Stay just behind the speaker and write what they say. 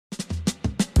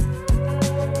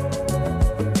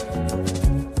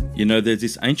You know, there's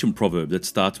this ancient proverb that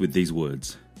starts with these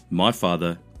words, "My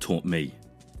father taught me."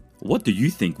 What do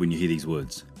you think when you hear these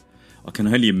words? I can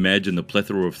only imagine the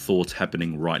plethora of thoughts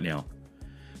happening right now.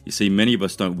 You see, many of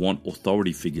us don't want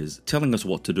authority figures telling us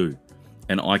what to do,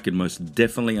 and I can most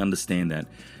definitely understand that,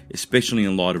 especially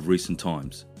in light of recent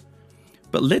times.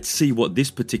 But let's see what this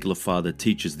particular father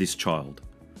teaches this child.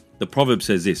 The proverb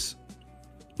says this,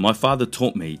 "My father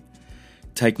taught me,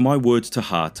 take my words to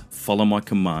heart, follow my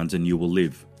commands, and you will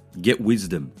live. Get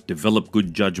wisdom, develop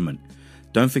good judgment.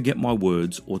 Don't forget my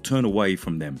words or turn away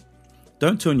from them.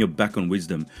 Don't turn your back on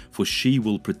wisdom, for she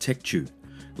will protect you.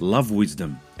 Love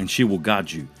wisdom, and she will guard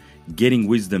you. Getting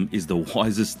wisdom is the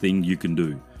wisest thing you can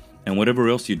do. And whatever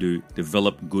else you do,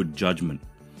 develop good judgment.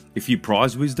 If you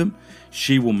prize wisdom,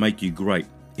 she will make you great.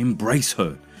 Embrace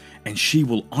her, and she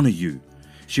will honor you.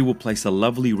 She will place a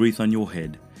lovely wreath on your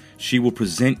head. She will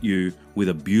present you with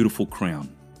a beautiful crown."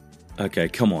 Okay,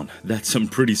 come on, that's some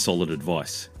pretty solid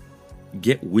advice.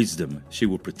 Get wisdom. She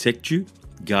will protect you,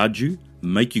 guard you,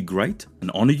 make you great, and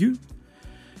honor you.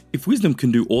 If wisdom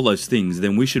can do all those things,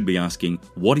 then we should be asking,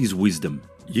 what is wisdom?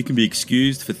 You can be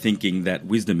excused for thinking that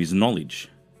wisdom is knowledge,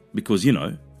 because,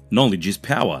 knowledge is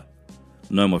power.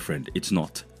 No, my friend, it's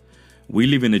not. We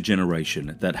live in a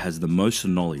generation that has the most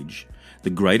knowledge, the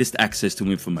greatest access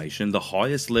to information, the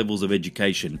highest levels of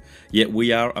education, yet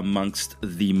we are amongst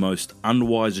the most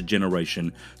unwise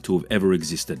generation to have ever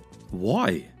existed.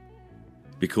 Why?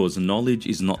 Because knowledge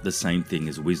is not the same thing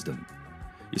as wisdom.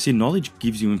 You see, knowledge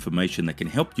gives you information that can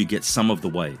help you get some of the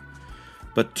way.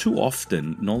 But too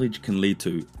often, knowledge can lead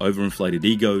to overinflated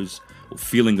egos, or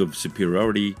feeling of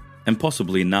superiority, and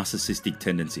possibly narcissistic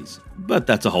tendencies. But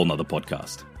that's a whole nother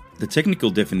podcast. The technical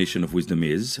definition of wisdom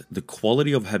is the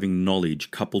quality of having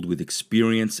knowledge coupled with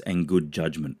experience and good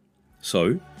judgment.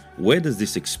 So, where does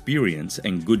this experience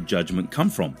and good judgment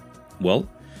come from? Well,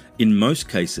 in most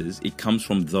cases, it comes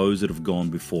from those that have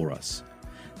gone before us.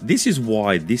 This is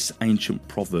why this ancient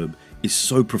proverb is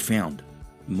so profound.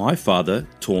 My father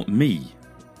taught me.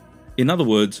 In other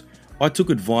words, I took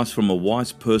advice from a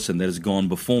wise person that has gone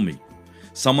before me.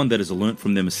 Someone that has learnt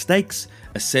from their mistakes,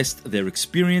 assessed their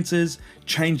experiences,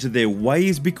 changed their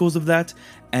ways because of that,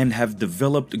 and have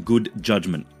developed good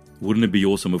judgment. Wouldn't it be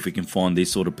awesome if we can find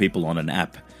these sort of people on an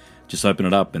app? Just open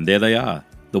it up and there they are,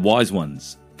 the wise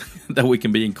ones that we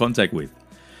can be in contact with.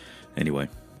 Anyway,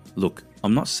 look,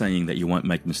 I'm not saying that you won't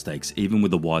make mistakes even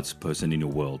with a wise person in your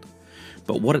world.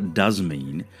 But what it does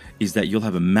mean is that you'll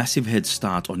have a massive head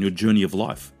start on your journey of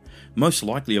life. Most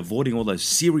likely avoiding all those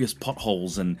serious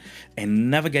potholes and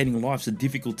navigating life's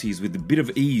difficulties with a bit of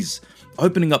ease,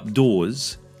 opening up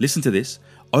doors, listen to this,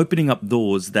 opening up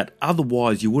doors that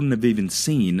otherwise you wouldn't have even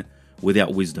seen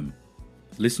without wisdom.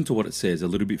 Listen to what it says a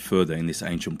little bit further in this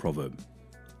ancient proverb.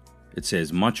 It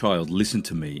says, "My child, listen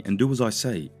to me and do as I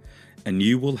say, and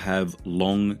you will have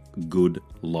long, good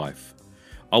life.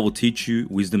 I will teach you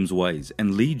wisdom's ways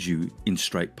and lead you in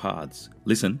straight paths.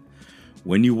 Listen,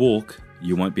 when you walk,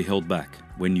 you won't be held back.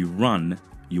 When you run,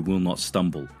 you will not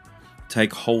stumble.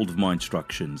 Take hold of my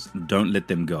instructions. Don't let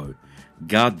them go.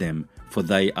 Guard them, for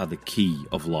they are the key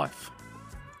of life."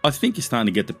 I think you're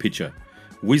starting to get the picture.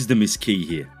 Wisdom is key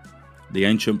here. The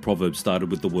ancient proverb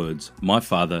started with the words, "My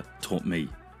father taught me."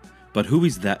 But who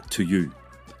is that to you?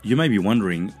 You may be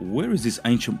wondering, where is this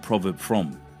ancient proverb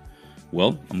from?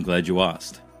 Well, I'm glad you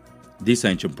asked. This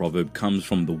ancient proverb comes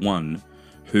from the one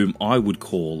whom I would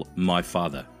call my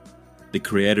father, the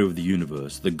creator of the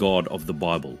universe, the God of the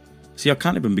Bible. See, I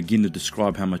can't even begin to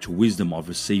describe how much wisdom I've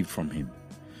received from him.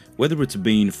 Whether it's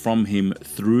been from him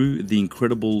through the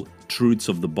incredible truths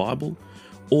of the Bible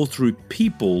or through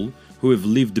people who have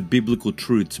lived the biblical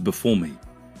truths before me.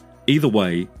 Either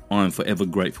way, I am forever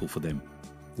grateful for them.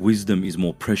 Wisdom is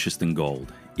more precious than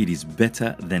gold. It is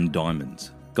better than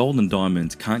diamonds. Gold and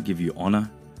diamonds can't give you honor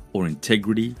or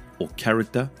integrity or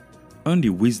character. Only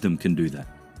wisdom can do that.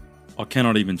 I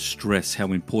cannot even stress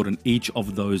how important each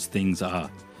of those things are.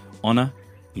 Honor,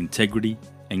 integrity,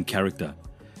 and character.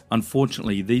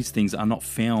 Unfortunately, these things are not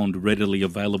found readily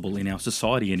available in our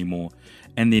society anymore,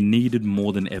 and they're needed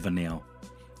more than ever now.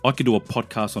 I could do a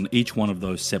podcast on each one of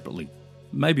those separately.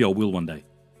 Maybe I will one day.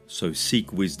 So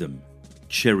seek wisdom,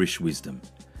 cherish wisdom,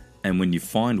 and when you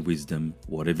find wisdom,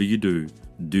 whatever you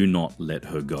do not let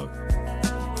her go.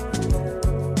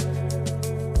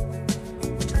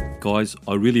 Guys,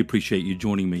 I really appreciate you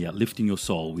joining me at Lifting Your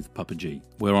Soul with Papa G,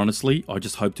 where honestly, I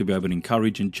just hope to be able to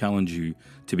encourage and challenge you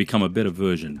to become a better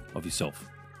version of yourself.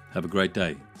 Have a great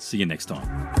day. See you next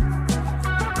time.